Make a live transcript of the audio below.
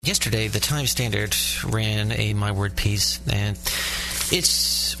Yesterday, the Times Standard ran a My Word piece, and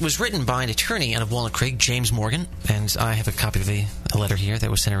it was written by an attorney out of Walnut Creek, James Morgan, and I have a copy of a letter here that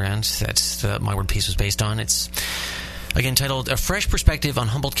was sent around that the My Word piece was based on. It's, again, titled, A Fresh Perspective on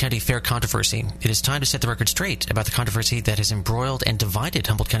Humboldt County Fair Controversy. It is time to set the record straight about the controversy that has embroiled and divided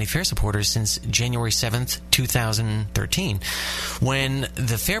Humboldt County Fair supporters since January 7th, 2013, when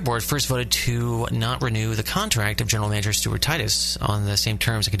the Fair Board first voted to not renew the contract of General Manager Stuart Titus on the same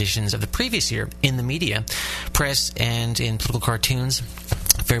terms and conditions of the previous year. In the media, press, and in political cartoons,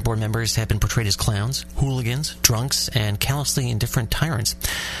 Fair Board members have been portrayed as clowns, hooligans, drunks, and callously indifferent tyrants.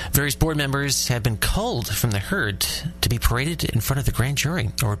 Various board members have been culled from the herd to be paraded in front of the grand jury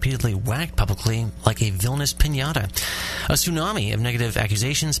or repeatedly whacked publicly like a villainous piñata. A tsunami of negative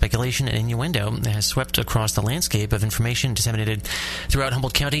accusation, speculation, and innuendo has swept across the landscape of information disseminated throughout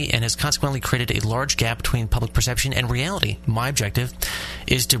Humboldt County and has consequently created a large gap between public perception and reality. My objective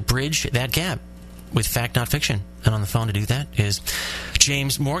is to bridge that gap with fact, not fiction. And on the phone to do that is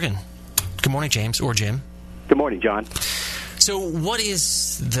James Morgan. Good morning, James, or Jim. Good morning, John. So what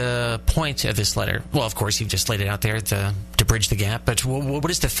is the point of this letter? Well, of course, you've just laid it out there to bridge the gap, but what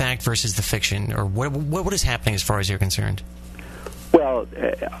is the fact versus the fiction? Or what is happening as far as you're concerned? Well,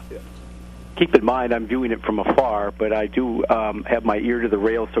 keep in mind I'm viewing it from afar, but I do have my ear to the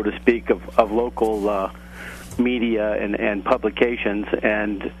rail, so to speak, of local media and publications.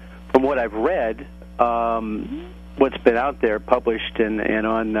 And from what I've read, what's been out there, published and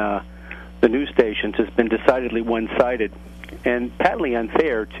on the news stations, has been decidedly one-sided and patently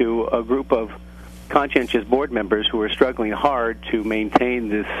unfair to a group of conscientious board members who are struggling hard to maintain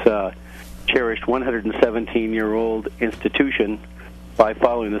this cherished 117-year-old institution by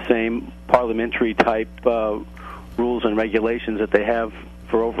following the same parliamentary-type rules and regulations that they have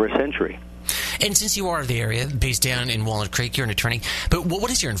for over a century. And since you are of the area, based down in Walnut Creek, you're an attorney, but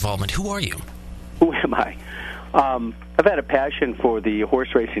what is your involvement? Who are you? Who am I? I've had a passion for the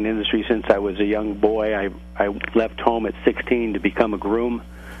horse racing industry since I was a young boy. I left home at 16 to become a groom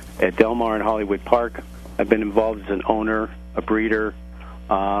at Del Mar and Hollywood Park. I've been involved as an owner, a breeder.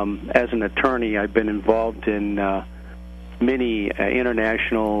 As an attorney, I've been involved in many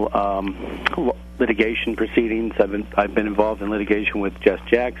international litigation proceedings. I've been involved in litigation with Jess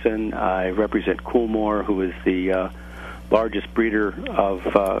Jackson. I represent Coolmore, who is the largest breeder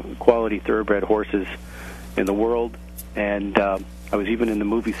of quality thoroughbred horses in the world, and I was even in the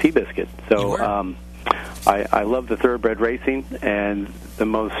movie Seabiscuit. So I love the thoroughbred racing, and the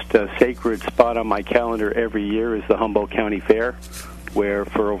most sacred spot on my calendar every year is the Humboldt County Fair, where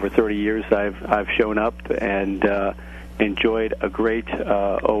for over 30 years I've shown up and enjoyed a great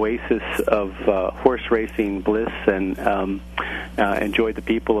oasis of horse racing bliss, and enjoyed the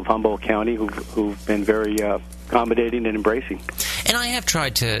people of Humboldt County who've been very accommodating and embracing. And I have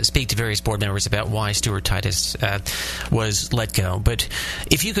tried to speak to various board members about why Stuart Titus was let go, but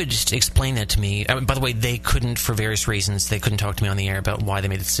if you could just explain that to me. By the way, they couldn't, for various reasons, they couldn't talk to me on the air about why they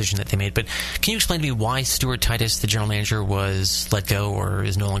made the decision that they made, but can you explain to me why Stuart Titus, the general manager, was let go or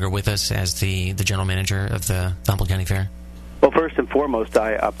is no longer with us as the general manager of the Humboldt County Fair? Well, first and foremost,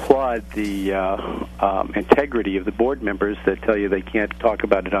 I applaud the integrity of the board members that tell you they can't talk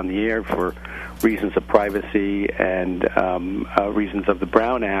about it on the air for reasons of privacy and reasons of the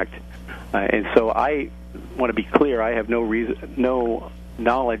Brown Act. And so I want to be clear, I have no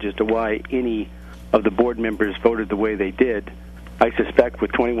knowledge as to why any of the board members voted the way they did. I suspect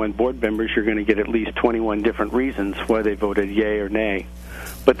with 21 board members, you're going to get at least 21 different reasons why they voted yay or nay.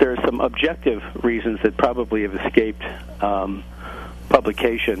 But there are some objective reasons that probably have escaped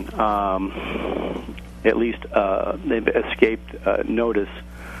publication. At least they've escaped notice.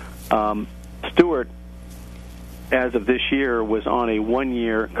 Stuart, as of this year, was on a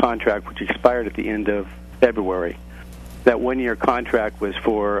one-year contract which expired at the end of February. That one-year contract was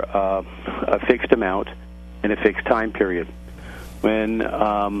for a fixed amount and a fixed time period. When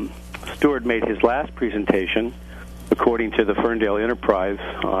Stuart made his last presentation, according to the Ferndale Enterprise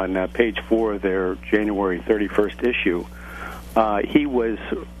on page 4 of their January 31st issue, he was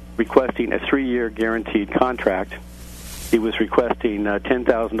requesting a 3-year guaranteed contract. He was requesting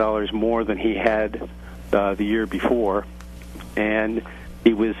 $10,000 more than he had the year before, and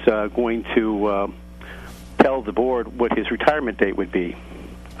he was going to tell the board what his retirement date would be.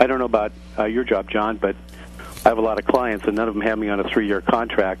 I don't know about your job, John, but I have a lot of clients, and none of them have me on a 3-year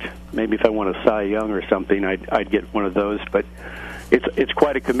contract. Maybe if I want a Cy Young or something, I'd get one of those. But it's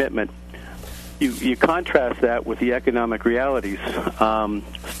quite a commitment. You contrast that with the economic realities.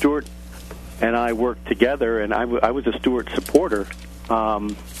 Stuart and I worked together, and I was a Stuart supporter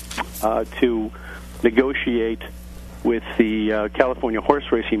to negotiate with the California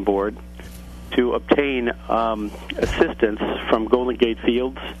Horse Racing Board to obtain assistance from Golden Gate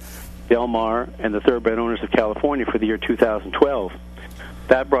Fields, Del Mar, and the Thoroughbred Owners of California for the year 2012.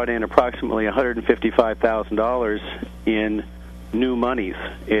 That brought in approximately $155,000 in new monies.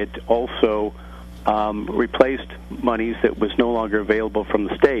 It also replaced monies that was no longer available from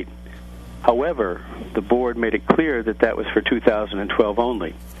the state. However, the board made it clear that that was for 2012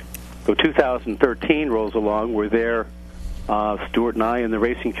 only. So 2013 rolls along. We're there. Stuart and I and the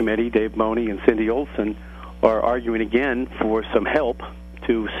racing committee, Dave Boney and Cindy Olson, are arguing again for some help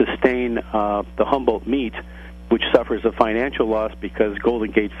to sustain the Humboldt meet, which suffers a financial loss because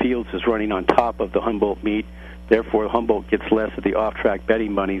Golden Gate Fields is running on top of the Humboldt meet. Therefore, Humboldt gets less of the off-track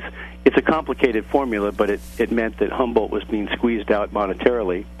betting monies. It's a complicated formula, but it meant that Humboldt was being squeezed out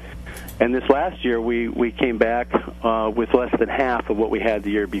monetarily. And this last year, we came back with less than half of what we had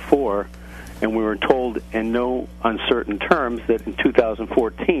the year before, and we were told in no uncertain terms that in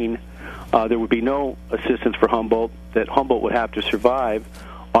 2014 there would be no assistance for Humboldt, that Humboldt would have to survive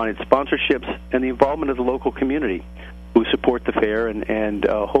on its sponsorships and the involvement of the local community who support the fair and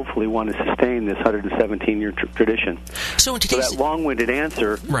hopefully want to sustain this 117-year tradition. So that long-winded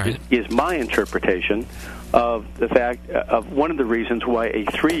answer right. is my interpretation of the fact of one of the reasons why a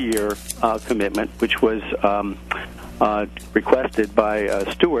 3-year commitment, which was requested by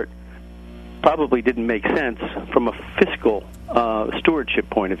Stuart, probably didn't make sense from a fiscal stewardship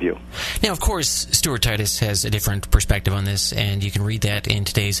point of view. Now, of course, Stuart Titus has a different perspective on this, and you can read that in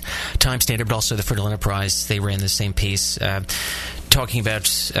today's Time Standard, but also the Fertile Enterprise. They ran the same piece talking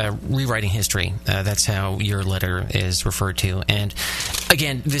about rewriting history. That's how your letter is referred to. And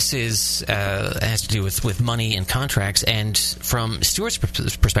again, this has to do with money and contracts, and from Stuart's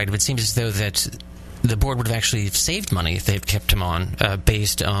perspective, it seems as though that the board would have actually saved money if they had kept him on,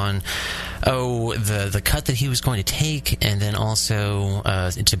 based on the cut that he was going to take, and then also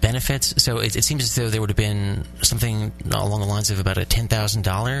to benefits. So it seems as though there would have been something along the lines of about a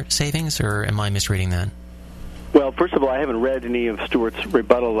 $10,000 savings, or am I misreading that? Well, first of all, I haven't read any of Stuart's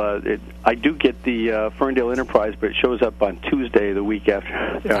rebuttal. I do get the Ferndale Enterprise, but it shows up on Tuesday, the week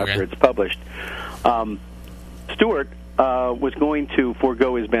after it's published. Stuart was going to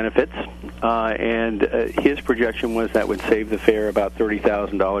forego his benefits, and his projection was that would save the fair about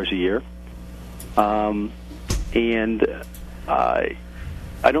 $30,000 a year. And I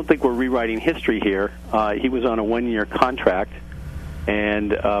don't think we're rewriting history here. He was on a 1-year contract,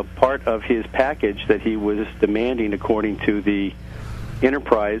 and part of his package that he was demanding, according to the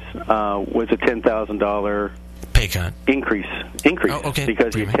Enterprise, was a $10,000 pay cut increase,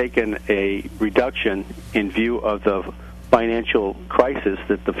 because he'd taken a reduction in view of the financial crisis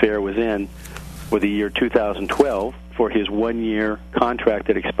that the fair was in for the year 2012 for his 1-year contract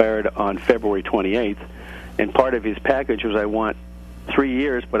that expired on February 28th. And part of his package was, I want 3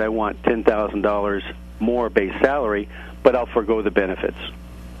 years, but I want $10,000 more base salary, but I'll forego the benefits.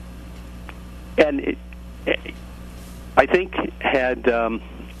 And I think had, I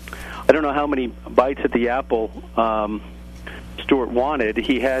don't know how many bites at the apple Stuart wanted.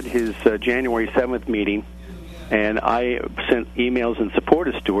 He had his January 7th meeting, and I sent emails in support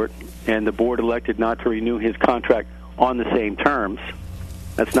of Stuart, and the board elected not to renew his contract on the same terms.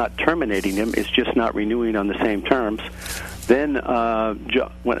 That's not terminating him, it's just not renewing on the same terms. Then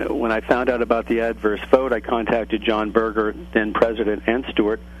when I found out about the adverse vote, I contacted John Berger, then president, and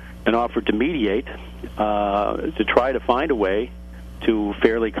Stuart, and offered to mediate to try to find a way to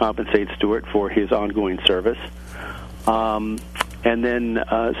fairly compensate Stuart for his ongoing service. And then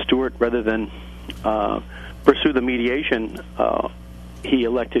Stuart, rather than pursue the mediation, he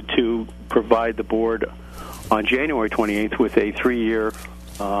elected to provide the board on January 28th with a 3-year,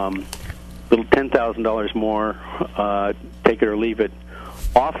 little $10,000 more, take it or leave it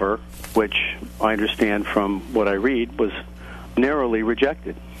offer, which I understand from what I read was narrowly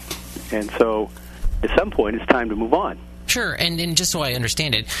rejected. And so at some point it's time to move on. Sure, and just so I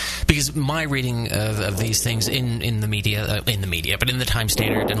understand it, because my reading of these things in the media, but in the Time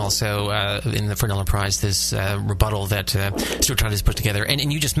Standard and also in the Ferndale Enterprise, this rebuttal that Stuart Titus put together,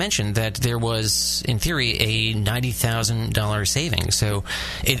 and you just mentioned that there was, in theory, a $90,000 saving. So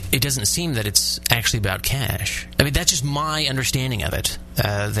it doesn't seem that it's actually about cash. I mean, that's just my understanding of it,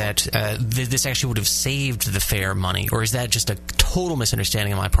 that this actually would have saved the fair money, or is that just a total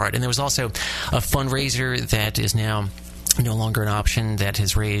misunderstanding on my part? And there was also a fundraiser that is now no longer an option that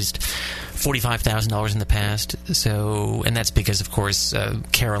has raised $45,000 in the past. So, and that's because, of course,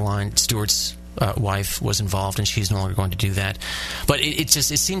 Caroline, Stuart's wife, was involved, and she's no longer going to do that. But it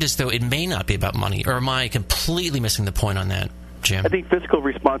seemed as though it may not be about money, or am I completely missing the point on that? Jim? I think fiscal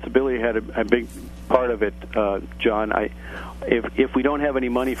responsibility had a big part of it, John. If we don't have any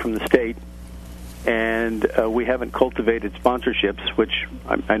money from the state and we haven't cultivated sponsorships, which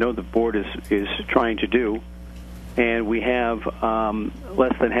I know the board is trying to do, and we have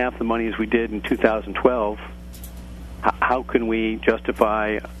less than half the money as we did in 2012, how can we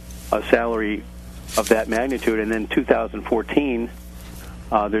justify a salary of that magnitude? And then 2014,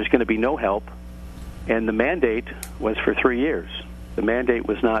 there's going to be no help, and the mandate was for 3 years. The mandate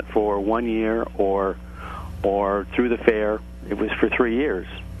was not for 1 year or through the fair. It was for 3 years,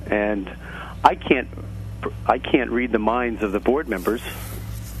 and I can't read the minds of the board members,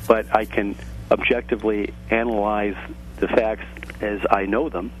 but I can objectively analyze the facts as I know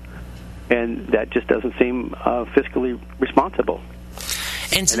them, and that just doesn't seem fiscally responsible.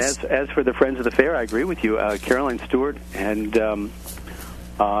 And as for the Friends of the Fair, I agree with you. Caroline Stewart and Karen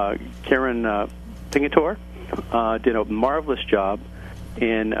Pingator did a marvelous job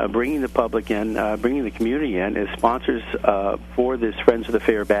in bringing the public in, bringing the community in as sponsors for this Friends of the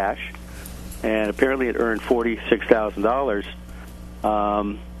Fair Bash, and apparently it earned $46,000.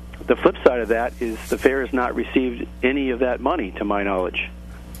 The flip side of that is the fair has not received any of that money, to my knowledge.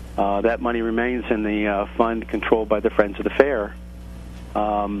 That money remains in the fund controlled by the Friends of the Fair.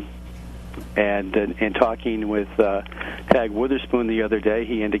 And in talking with Tag Witherspoon the other day,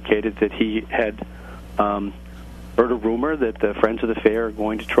 he indicated that he had heard a rumor that the Friends of the Fair are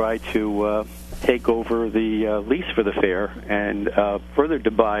going to try to take over the lease for the fair and further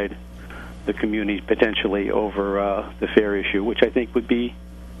divide the community potentially over the fair issue, which I think would be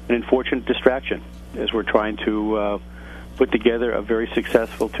an unfortunate distraction as we're trying to put together a very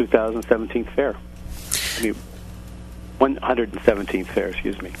successful 2017 fair. 117th fair,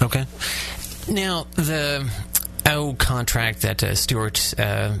 excuse me. Okay. Now, the contract that Stewart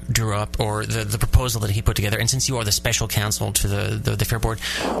drew up, or the proposal that he put together, and since you are the special counsel to the Fair Board,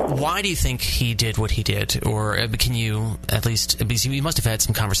 why do you think he did what he did? Or can you at least, because you must have had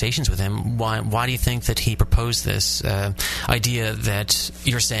some conversations with him, why do you think that he proposed this idea that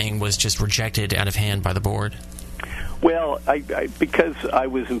you're saying was just rejected out of hand by the board? Well, because I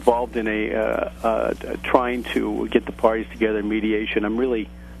was involved in trying to get the parties together in mediation, I'm really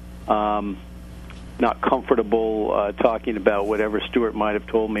not comfortable talking about whatever Stewart might have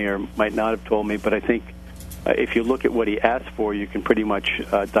told me or might not have told me, but I think if you look at what he asked for, you can pretty much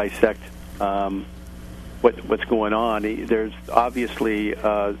dissect what's going on. There's obviously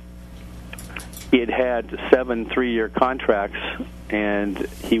he had 7 3-year contracts, and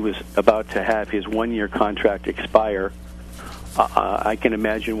he was about to have his 1-year contract expire. I can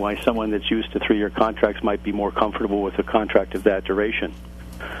imagine why someone that's used to 3-year contracts might be more comfortable with a contract of that duration.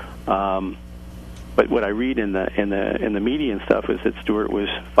 But what I read in the media and stuff is that Stewart was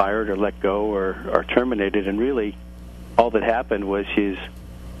fired or let go or terminated, and really all that happened was his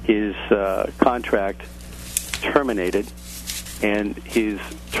contract terminated, and his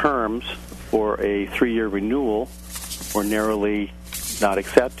terms for a 3-year renewal were narrowly not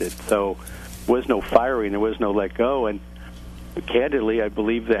accepted. So there was no firing, there was no let go, and candidly, I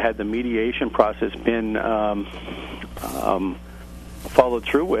believe that had the mediation process been followed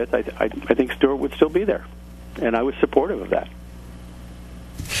through with, I think Stewart would still be there, and I was supportive of that.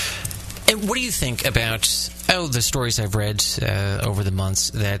 And what do you think about the stories I've read over the months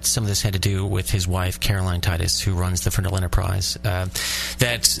that some of this had to do with his wife, Caroline Titus, who runs the Ferndale Enterprise,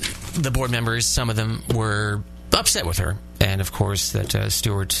 that the board members, some of them, were upset with her, and of course that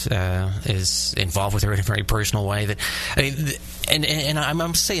Stewart is involved with her in a very personal way. That and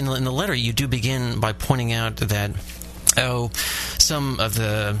I'm saying in the letter you do begin by pointing out that some of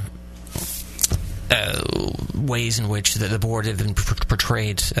the ways in which the board had been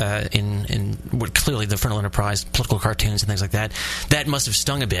portrayed in what clearly the Ferndale Enterprise political cartoons and things like that, that must have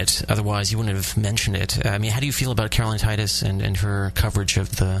stung a bit. Otherwise, you wouldn't have mentioned it. I mean, how do you feel about Caroline Titus and her coverage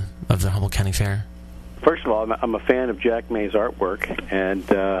of the Humboldt County Fair? First of all, I'm a fan of Jack May's artwork, and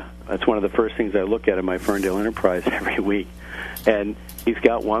that's one of the first things I look at in my Ferndale Enterprise every week. And he's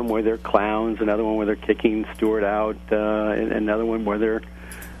got one where they're clowns, another one where they're kicking Stewart out, and another one where they're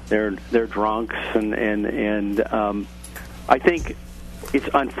drunks, and I think it's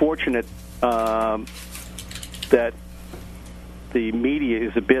unfortunate that the media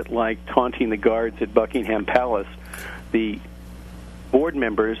is a bit like taunting the guards at Buckingham Palace. The board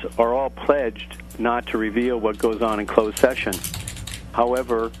members are all pledged not to reveal what goes on in closed session.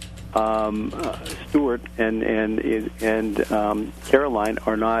 However, Stewart and Caroline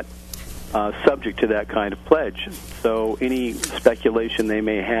are not subject to that kind of pledge. So any speculation they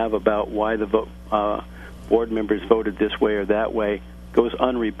may have about why the board members voted this way or that way goes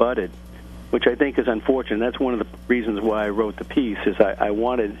unrebutted. which I think is unfortunate. That's one of the reasons why I wrote the piece, is I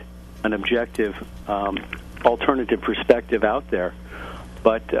wanted an objective, alternative perspective out there.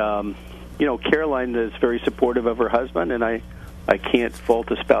 But, Caroline is very supportive of her husband, and I can't fault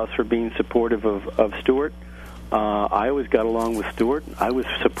a spouse for being supportive of Stuart. I always got along with Stuart. I was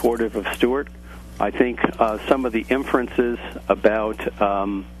supportive of Stuart. I think some of the inferences about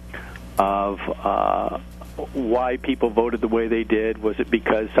why people voted the way they did, was it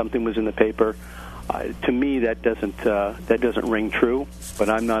because something was in the paper? To me, that doesn't ring true. But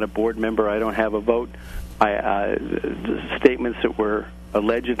I'm not a board member. I don't have a vote. The statements that were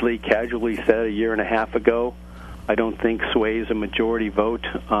allegedly casually said a year and a half ago, I don't think sways a majority vote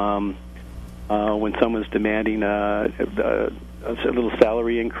when someone's demanding a little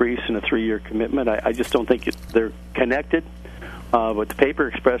salary increase and a 3-year commitment. I just don't think they're connected. But the paper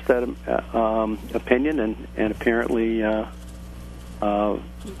expressed that opinion, and apparently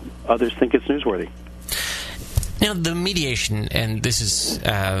others think it's newsworthy. Now, the mediation, and this is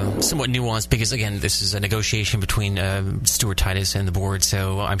somewhat nuanced because, again, this is a negotiation between Stuart Titus and the board,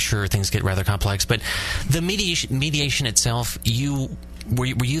 so I'm sure things get rather complex. But the mediation itself, were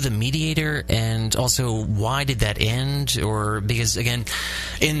you the mediator, and also why did that end? Or because, again,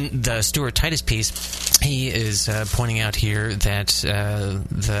 in the Stuart Titus piece, he is pointing out here that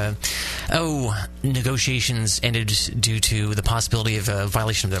negotiations ended due to the possibility of a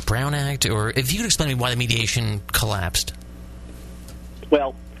violation of the Brown Act. Or if you could explain to me why the mediation collapsed.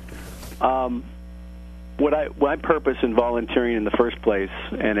 Well, my purpose in volunteering in the first place,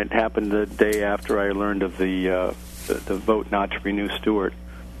 and it happened the day after I learned of the vote not to renew Stuart,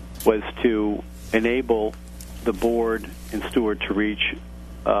 was to enable the board and Stuart to reach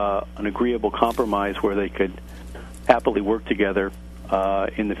an agreeable compromise where they could happily work together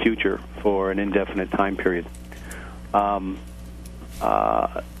in the future for an indefinite time period. A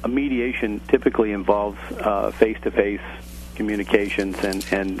mediation typically involves face-to-face communications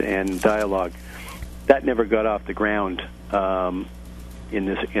and dialogue. That never got off the ground in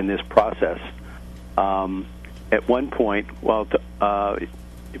this process. At one point,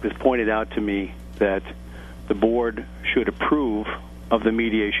 it was pointed out to me that the board should approve of the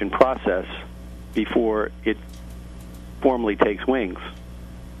mediation process before it formally takes wings.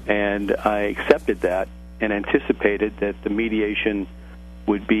 And I accepted that and anticipated that the mediation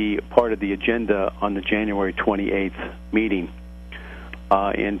would be part of the agenda on the January 28th meeting.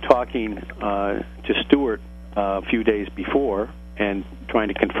 In talking to Stuart a few days before and trying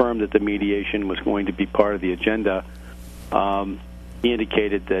to confirm that the mediation was going to be part of the agenda, he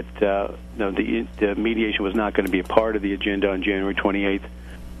indicated that the mediation was not going to be a part of the agenda on January 28th,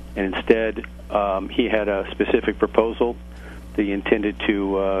 and instead he had a specific proposal that he intended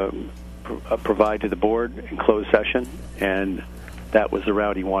to provide to the board in closed session, and that was the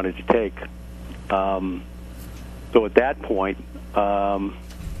route he wanted to take. So at that point,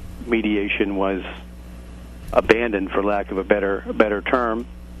 mediation was abandoned, for lack of a better term,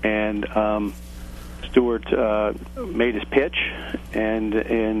 and Stuart made his pitch, and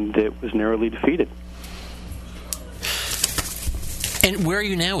it was narrowly defeated. And where are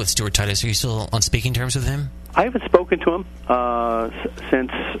you now with Stuart Titus? Are you still on speaking terms with him? I haven't spoken to him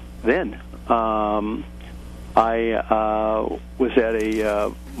since then. I was at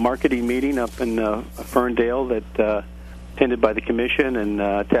a marketing meeting up in Ferndale that attended by the commission, and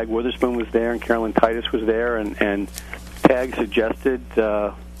Tag Witherspoon was there, and Carolyn Titus was there, and Tag suggested,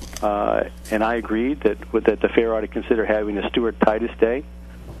 and I agreed that the fair ought to consider having a Stuart Titus Day.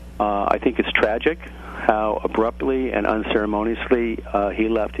 I think it's tragic how abruptly and unceremoniously he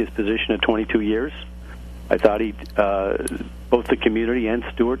left his position of 22 years. I thought both the community and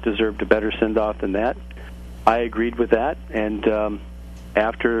Stuart deserved a better send-off than that. I agreed with that, and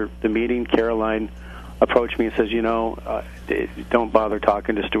after the meeting, Caroline approached me and says, don't bother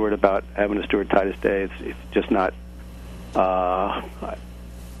talking to Stuart about having a Stuart Titus Day. It's just not the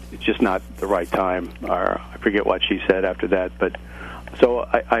right time. Or I forget what she said after that. But so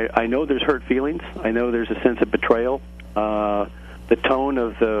I know there's hurt feelings. I know there's a sense of betrayal. The tone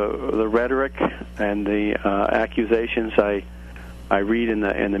of the rhetoric and the accusations I read in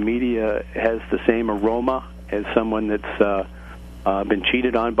the media has the same aroma as someone that's been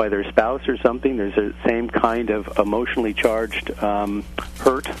cheated on by their spouse or something. There's the same kind of emotionally charged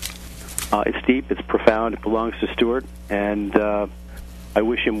hurt. It's deep, it's profound, it belongs to Stuart, and I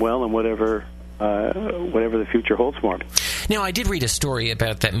wish him well in whatever the future holds for him. Now, I did read a story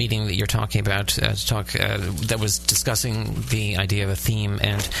about that meeting that you're talking about, that was discussing the idea of a theme,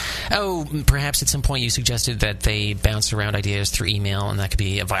 and, perhaps at some point you suggested that they bounce around ideas through email, and that could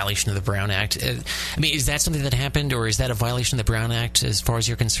be a violation of the Brown Act. Is that something that happened, or is that a violation of the Brown Act as far as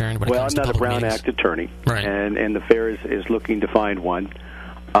you're concerned? Well, I'm not a Brown Act attorney, right. and the fair is looking to find one.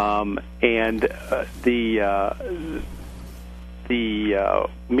 The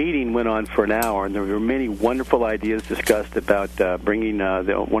meeting went on for an hour, and there were many wonderful ideas discussed about bringing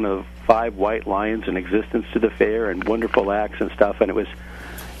one of the 5 white lions in existence to the fair, and wonderful acts and stuff. And it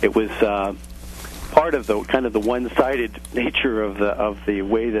was part of the kind of the one-sided nature of the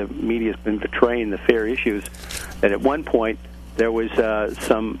way the media has been portraying the fair issues. That at one point there was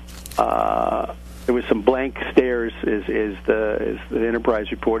some blank stares, as the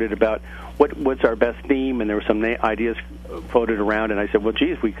Enterprise reported, about what's our best theme, and there were some ideas floated around, and I said, well,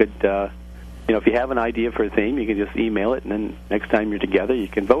 geez, we could, if you have an idea for a theme, you can just email it, and then next time you're together, you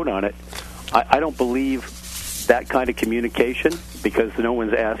can vote on it. I don't believe that kind of communication, because no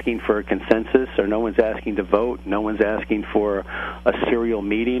one's asking for a consensus, or no one's asking to vote, no one's asking for a serial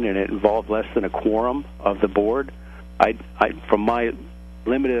meeting, and it involved less than a quorum of the board. From my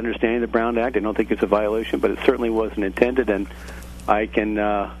limited understanding of the Brown Act, I don't think it's a violation, but it certainly wasn't intended, and I can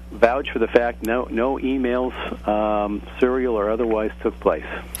vouch for the fact no emails, serial or otherwise, took place.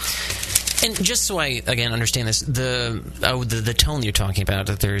 And just so I, again, understand this, the tone you're talking about,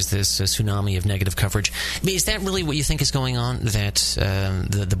 that there's this tsunami of negative coverage, is that really what you think is going on, that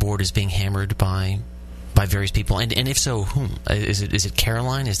the board is being hammered by various people? And if so, whom? Is it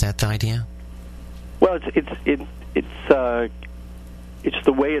Caroline? Is that the idea? Well, it's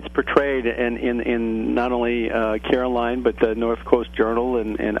the way it's portrayed, and in not only Caroline, but the North Coast Journal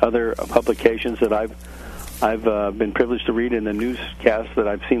and other publications that I've been privileged to read, in the newscasts that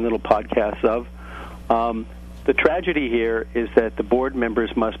I've seen little podcasts of. The tragedy here is that the board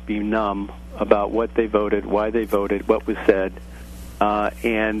members must be numb about what they voted, why they voted, what was said,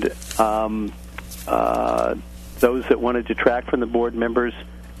 and those that want to detract from the board members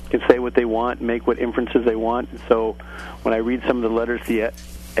can say what they want, make what inferences they want. So when I read some of the letters to the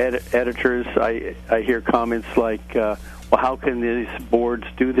editors, I hear comments like, well, how can these boards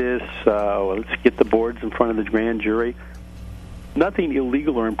do this? Well, let's get the boards in front of the grand jury. Nothing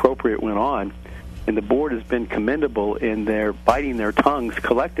illegal or inappropriate went on, and the board has been commendable in their biting their tongues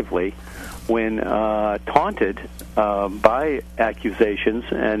collectively when taunted by accusations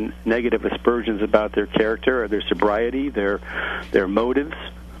and negative aspersions about their character or their sobriety, their motives.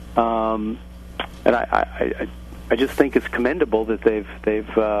 And I just think it's commendable that they've.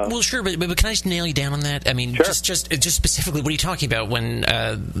 Well, sure, but can I just nail you down on that? I mean, sure. just specifically, what are you talking about when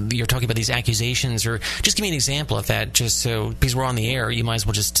you're talking about these accusations? Or just give me an example of that, just so, because we're on the air, you might as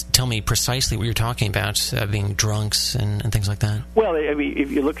well just tell me precisely what you're talking about, being drunks and things like that. Well, I mean,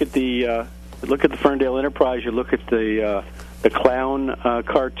 if you look at the Ferndale Enterprise, you look at the clown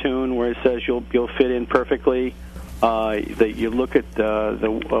cartoon where it says you'll fit in perfectly. You look at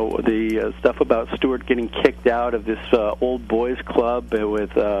the stuff about Stewart getting kicked out of this old boys club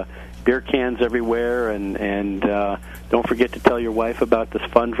with beer cans everywhere, and don't forget to tell your wife about this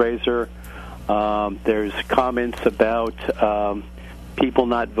fundraiser. There's comments about people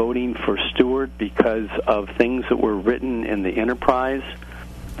not voting for Stewart because of things that were written in the Enterprise.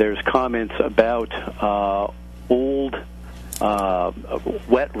 There's comments about old,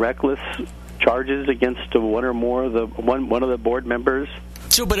 wet, reckless charges against one or more of one of the board members.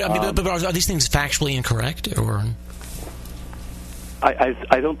 So, but are these things factually incorrect, or? I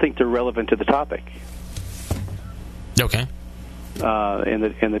don't think they're relevant to the topic. Okay. And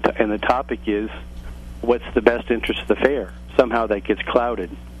the topic is, what's the best interest of the fair? Somehow that gets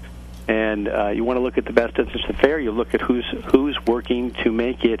clouded, and you want to look at the best interest of the fair. You look at who's working to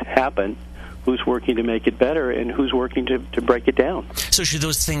make it happen, who's working to make it better, and who's working to break it down. So should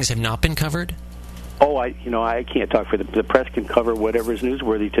those things have not been covered? Oh, I can't talk for the press. Can cover whatever is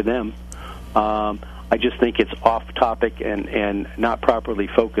newsworthy to them. I just think it's off topic and not properly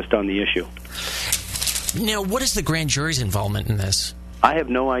focused on the issue. Now, what is the grand jury's involvement in this? I have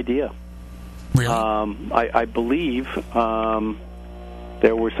no idea. Really? I believe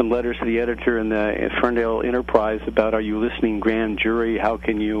there were some letters to the editor in the Ferndale Enterprise about, are you listening, grand jury? How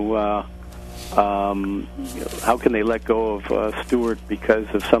can you... how can they let go of Stewart because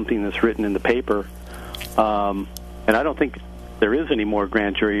of something that's written in the paper? And I don't think there is any more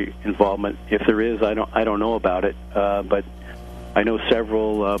grand jury involvement. If there is, I don't know about it. But I know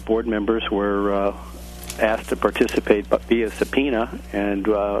several board members were asked to participate via subpoena, and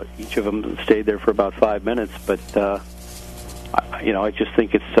each of them stayed there for about 5 minutes. But I just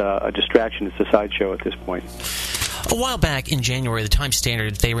think it's a distraction. It's a sideshow at this point. A while back in January, the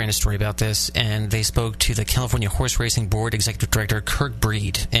Times-Standard, they ran a story about this, and they spoke to the California Horse Racing Board Executive Director, Kirk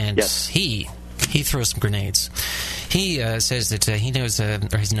Breed, and yes. he throws some grenades. He says that he knows, or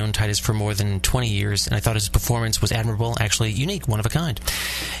has known Titus for more than 20 years, and I thought his performance was admirable, actually unique, one of a kind.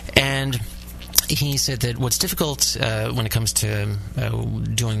 And he said that what's difficult when it comes to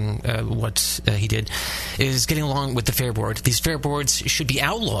doing what he did is getting along with the fair board. These fair boards should be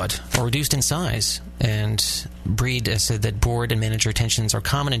outlawed or reduced in size. And Breed said that board and manager tensions are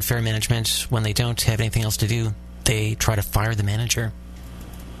common in fair management. When they don't have anything else to do, they try to fire the manager.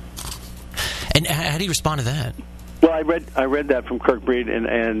 And how do you respond to that? Well, I read that from Kirk Breed,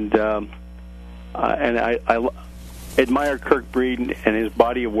 and I admire Kirk Breed and his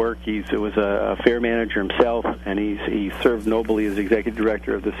body of work. He was a fair manager himself, and he served nobly as executive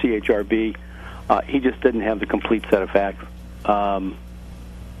director of the CHRB. He just didn't have the complete set of facts.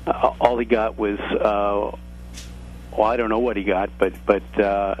 All he got was, I don't know what he got, but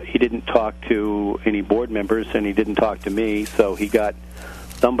he didn't talk to any board members, and he didn't talk to me, so he got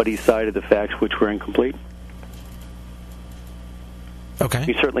somebody's side of the facts, which were incomplete. Okay.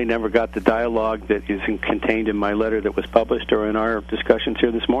 He certainly never got the dialogue that is contained in my letter that was published or in our discussions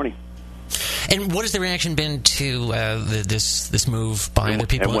here this morning. And what has the reaction been to this move by other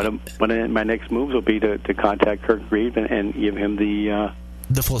people? And one of my next moves will be to contact Kirk Breed and give him the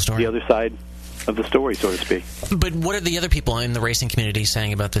full story, the other side of the story, so to speak. But what are the other people in the racing community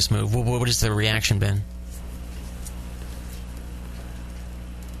saying about this move? What has the reaction been?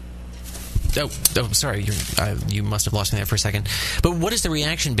 Oh, sorry, you must have lost me there for a second. But what has the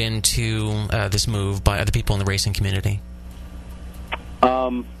reaction been to this move by other people in the racing community?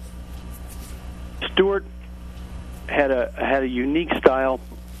 Stewart had a unique style,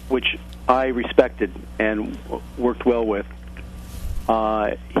 which I respected and worked well with.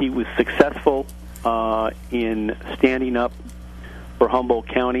 He was successful in standing up for Humboldt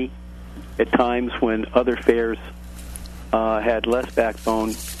County at times when other fairs had less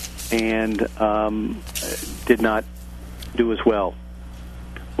backbone and did not do as well.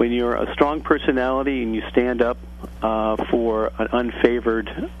 When you're a strong personality and you stand up for an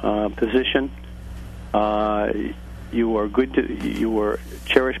unfavored position, you are you are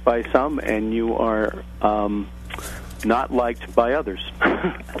cherished by some, and you are not liked by others.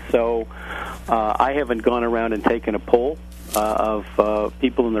 So I haven't gone around and taken a poll of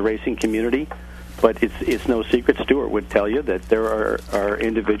people in the racing community. But it's no secret. Stewart would tell you that there are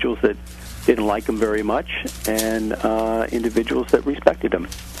individuals that didn't like him very much, and individuals that respected him.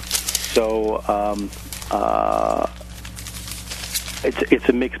 So it's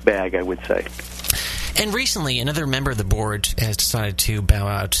a mixed bag, I would say. And recently, another member of the board has decided to bow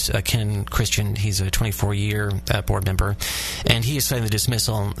out. Ken Christian, he's a 24-year board member, and he is citing the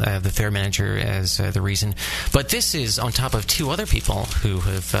dismissal of the fair manager as the reason. But this is on top of two other people who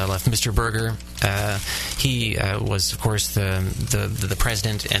have left. Mr. Berger, he was, of course, the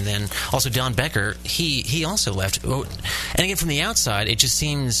president, and then also Don Becker. He also left. And again, from the outside, it just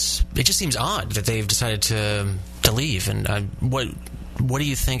seems odd that they've decided to leave. And what do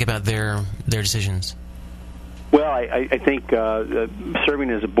you think about their decisions? Well, I think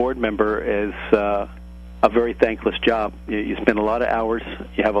serving as a board member is a very thankless job. You spend a lot of hours,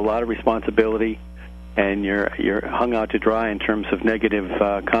 you have a lot of responsibility, and you're hung out to dry in terms of negative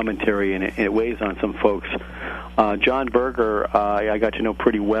commentary, and it weighs on some folks. John Berger, I got to know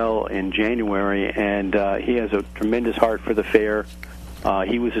pretty well in January, and he has a tremendous heart for the fair.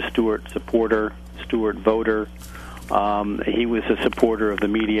 He was a Stewart supporter, Stewart voter. He was a supporter of the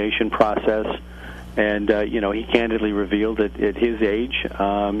mediation process. And, he candidly revealed that at his age, he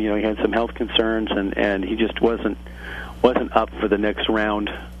had some health concerns, and he just wasn't up for the next round.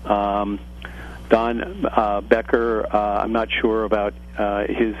 Don Becker, I'm not sure about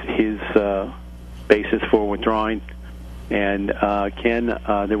his basis for withdrawing. And Ken,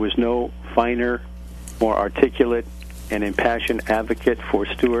 there was no finer, more articulate, and impassioned advocate for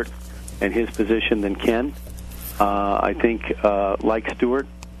Stewart and his position than Ken. I think, like Stewart,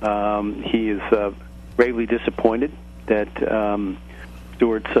 he is gravely disappointed that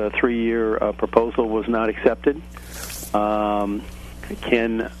Stewart's 3-year proposal was not accepted.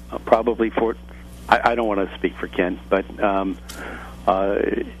 Ken probably I don't want to speak for Ken, but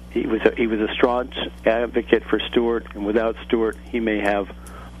he was a strong advocate for Stewart, and without Stewart, he may have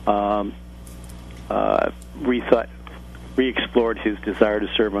re-explored his desire to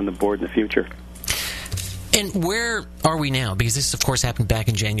serve on the board in the future. And where are we now? Because this, of course, happened back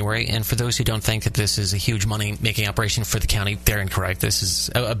in January. And for those who don't think that this is a huge money-making operation for the county, they're incorrect. This is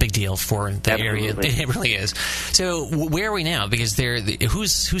a big deal for the area. It really is. So where are we now? Because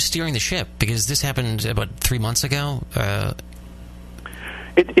who's steering the ship? Because this happened about 3 months ago.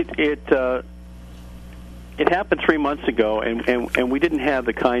 It happened 3 months ago, and we didn't have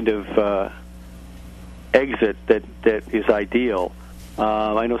the kind of exit that is ideal.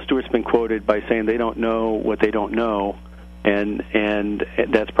 I know Stewart's been quoted by saying they don't know what they don't know, and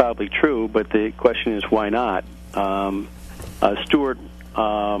that's probably true. But the question is, why not? Stewart,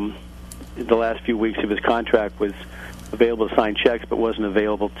 the last few weeks of his contract, was available to sign checks, but wasn't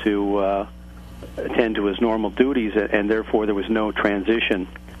available to attend to his normal duties, and therefore there was no transition.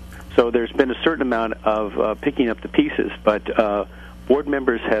 So there's been a certain amount of picking up the pieces, but board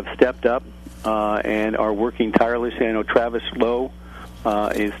members have stepped up and are working tirelessly. I know Travis Lowe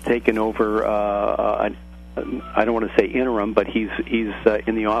is taken over. I don't want to say interim, but he's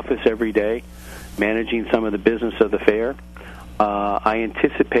in the office every day, managing some of the business of the fair. I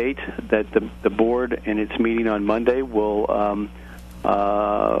anticipate that the board in its meeting on Monday will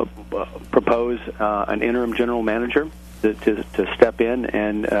propose an interim general manager to step in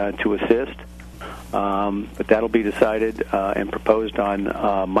and to assist. But that'll be decided and proposed on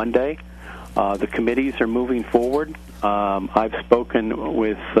Monday. The committees are moving forward. I've spoken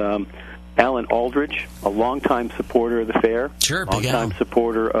with Alan Aldridge, a longtime supporter of the fair, longtime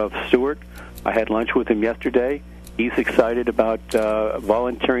supporter of Stewart. I had lunch with him yesterday. He's excited about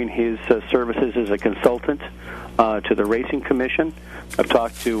volunteering his services as a consultant to the Racing Commission. I've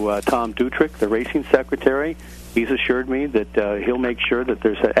talked to Tom Dutrick, the racing secretary. He's assured me that he'll make sure that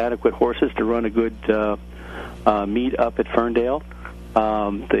there's adequate horses to run a good meet up at Ferndale.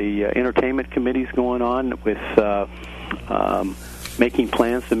 The entertainment committee's going on with making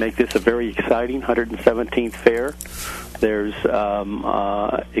plans to make this a very exciting 117th fair. There's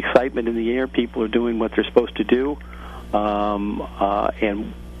excitement in the air. People are doing what they're supposed to do,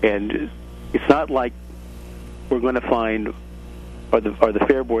 and it's not like we're going to find, or the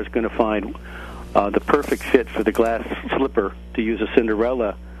fair board's going to find the perfect fit for the glass slipper, to use a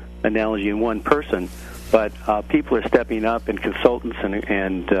Cinderella analogy, in one person. But people are stepping up, and consultants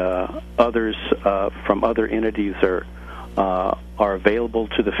and others from other entities are available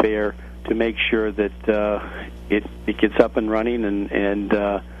to the fair to make sure that it gets up and running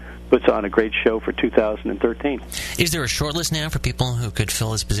and puts on a great show for 2013. Is there a short list now for people who could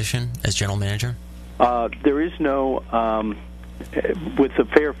fill this position as general manager? There is no, with the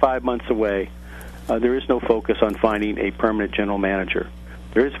fair 5 months away, there is no focus on finding a permanent general manager.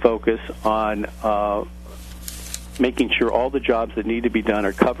 There is focus on making sure all the jobs that need to be done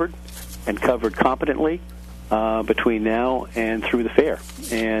are covered, and covered competently, between now and through the fair.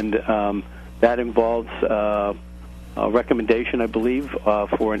 And that involves a recommendation, I believe,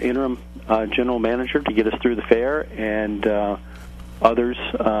 for an interim general manager to get us through the fair, and others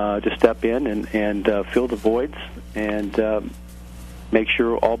to step in and fill the voids and make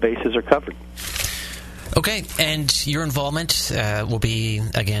sure all bases are covered. Okay, and your involvement will be,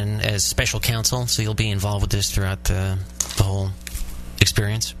 again, as special counsel, so you'll be involved with this throughout the whole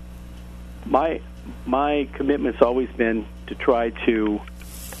experience? My commitment's always been to try to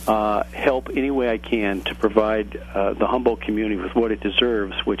help any way I can to provide the Humboldt community with what it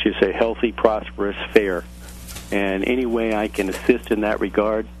deserves, which is a healthy, prosperous fair. And any way I can assist in that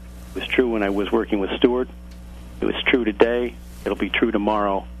regard. It was true when I was working with Stewart. It was true today. It'll be true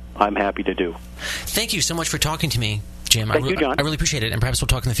tomorrow. I'm happy to do. Thank you so much for talking to me, Jim. Thank you, John. I really appreciate it, and perhaps we'll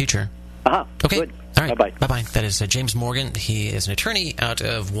talk in the future. Okay. Good. All right. Bye-bye. Bye-bye. That is James Morgan. He is an attorney out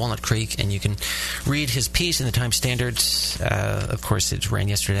of Walnut Creek, and you can read his piece in the Times Standard. Of course, it ran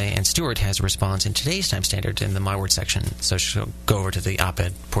yesterday, and Stewart has a response in today's Times Standard in the My Word section, so she'll go over to the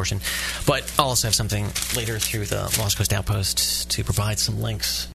op-ed portion. But I'll also have something later through the Lost Coast Outpost to provide some links